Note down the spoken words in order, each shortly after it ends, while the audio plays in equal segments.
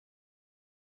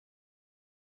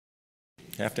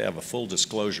have to have a full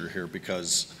disclosure here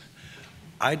because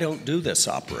I don't do this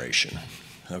operation,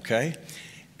 okay?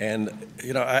 And,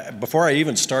 you know, before I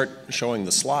even start showing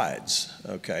the slides,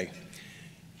 okay,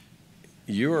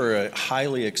 you're a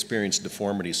highly experienced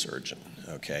deformity surgeon,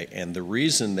 okay? And the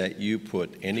reason that you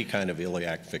put any kind of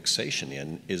iliac fixation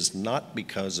in is not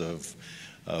because of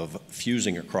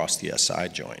fusing across the SI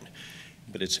joint,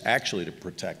 but it's actually to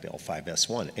protect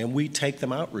L5-S1. And we take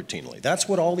them out routinely. That's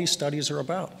what all these studies are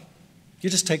about. You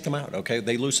just take them out, okay?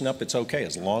 They loosen up, it's okay,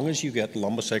 as long as you get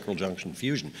lumbosacral junction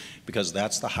fusion, because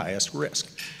that's the highest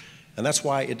risk. And that's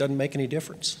why it doesn't make any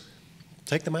difference.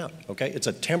 Take them out, okay? It's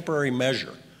a temporary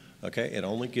measure, okay? It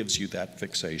only gives you that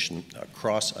fixation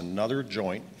across another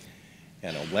joint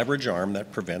and a leverage arm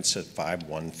that prevents a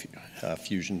 5-1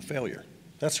 fusion failure.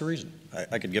 That's the reason.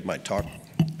 I could give my talk,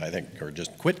 I think, or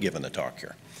just quit giving the talk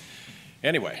here.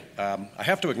 Anyway, I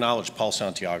have to acknowledge Paul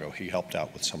Santiago. He helped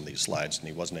out with some of these slides and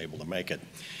he wasn't able to make it.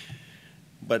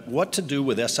 But what to do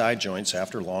with SI joints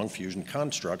after long fusion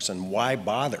constructs and why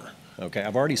bother? Okay,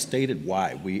 I've already stated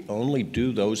why. We only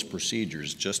do those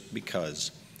procedures just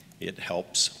because it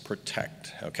helps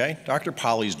protect, okay? Dr.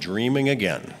 Polly's dreaming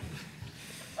again,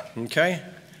 okay?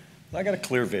 I got a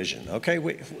clear vision, okay?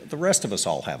 The rest of us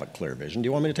all have a clear vision. Do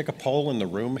you want me to take a poll in the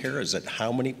room here? Is it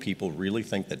how many people really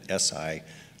think that SI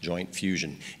joint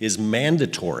fusion is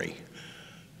mandatory?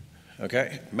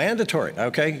 Okay, mandatory,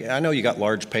 okay? I know you got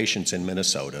large patients in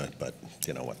Minnesota, but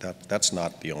you know what, that's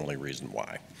not the only reason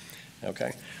why,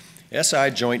 okay?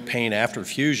 SI joint pain after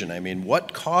fusion, I mean,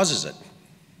 what causes it?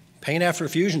 Pain after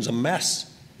fusion's a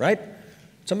mess, right?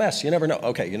 It's a mess, you never know.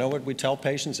 Okay, you know what we tell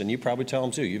patients, and you probably tell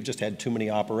them too, you've just had too many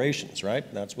operations, right?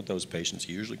 That's what those patients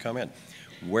usually come in.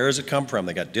 Where does it come from?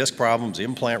 They got disc problems,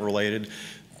 implant related,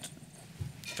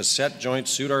 facet joint,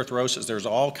 pseudarthrosis. There's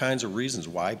all kinds of reasons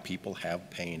why people have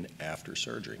pain after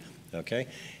surgery, okay?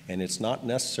 And it's not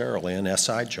necessarily an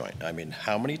SI joint. I mean,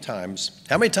 how many times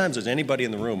has anybody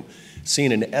in the room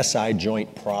seen an SI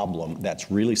joint problem that's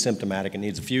really symptomatic and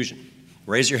needs a fusion?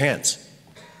 Raise your hands.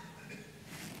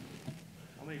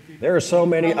 There are so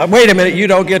many. Wait a minute, you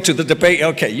don't get to the debate.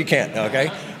 Okay, you can't,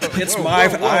 okay? It's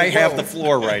I have the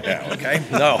floor right now, okay?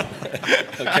 No,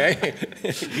 okay?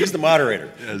 He's the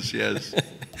moderator. Yes, yes.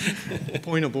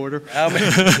 Point of order.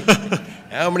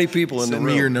 How many people in the room? Send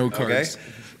me your no cards. Okay?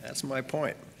 That's my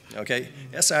point, okay?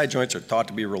 SI joints are thought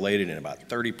to be related in about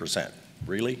 30%.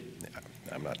 Really?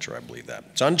 I'm not sure I believe that.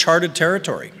 It's uncharted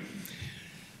territory.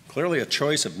 Clearly a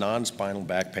choice of non-spinal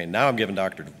back pain. Now I'm giving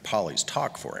Dr. Polly's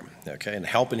talk for him, okay, and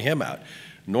helping him out.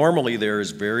 Normally there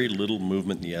is very little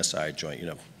movement in the SI joint, you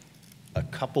know, a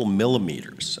couple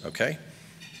millimeters, okay,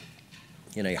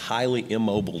 in a highly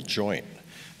immobile joint,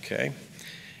 okay?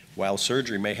 While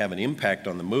surgery may have an impact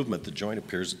on the movement, the joint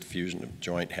appears that the fusion of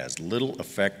joint has little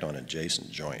effect on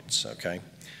adjacent joints, okay?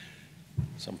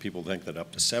 Some people think that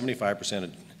up to 75%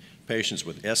 of patients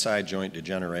with SI joint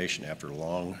degeneration after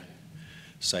long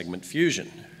segment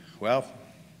fusion. Well,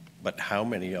 but how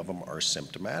many of them are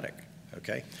symptomatic,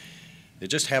 okay? They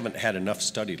just haven't had enough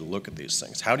study to look at these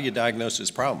things. How do you diagnose this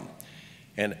problem?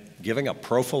 And giving a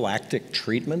prophylactic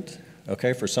treatment,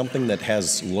 okay, for something that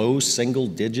has low single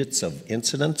digits of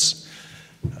incidence,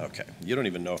 okay, you don't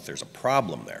even know if there's a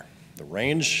problem there. The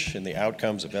range in the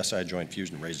outcomes of SI joint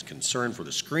fusion raises concern for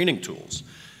the screening tools.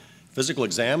 Physical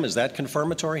exam, is that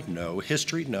confirmatory? No.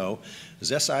 History? No.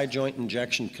 Does SI joint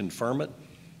injection confirm it?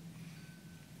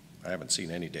 I haven't seen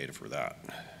any data for that,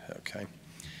 okay?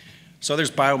 So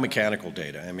there's biomechanical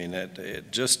data. I mean,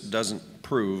 it just doesn't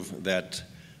prove that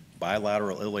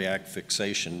bilateral iliac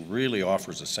fixation really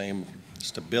offers the same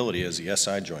stability as the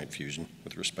SI joint fusion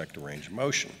with respect to range of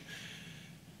motion.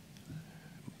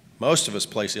 Most of us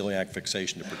place iliac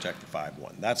fixation to protect the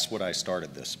 5-1. That's what I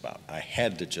started this about. I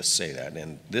had to just say that,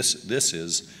 and this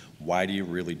is why do you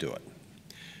really do it?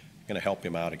 I'm going to help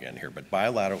him out again here, but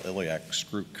bilateral iliac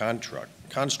screw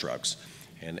constructs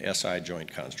and SI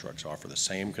joint constructs offer the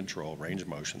same control range of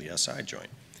motion of the SI joint.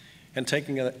 And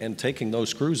taking those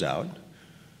screws out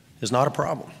is not a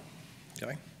problem,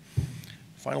 okay?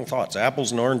 Final thoughts,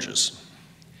 apples and oranges.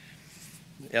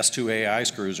 S2AI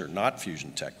screws are not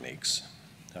fusion techniques.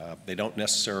 They don't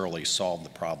necessarily solve the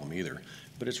problem either,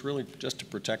 but it's really just to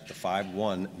protect the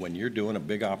 5-1 when you're doing a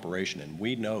big operation, and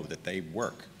we know that they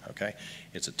work, okay?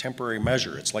 It's a temporary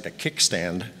measure. It's like a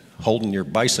kickstand holding your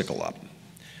bicycle up,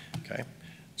 okay?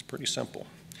 It's pretty simple.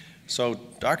 So,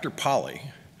 Dr. Polly,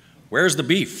 where's the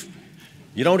beef?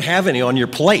 You don't have any on your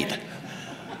plate.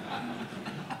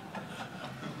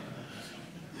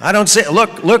 I don't see it.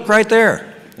 Look right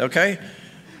there, okay?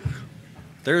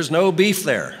 There's no beef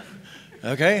there,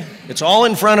 okay? It's all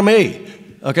in front of me,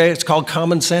 okay? It's called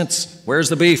common sense. Where's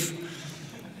the beef?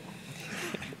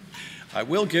 I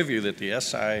will give you that the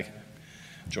SI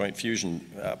joint fusion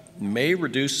may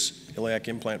reduce iliac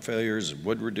implant failures,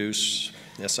 would reduce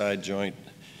SI joint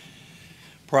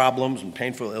problems and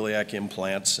painful iliac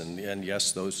implants, and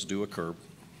yes, those do occur.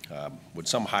 Would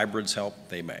some hybrids help?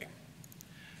 They may.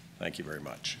 Thank you very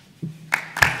much.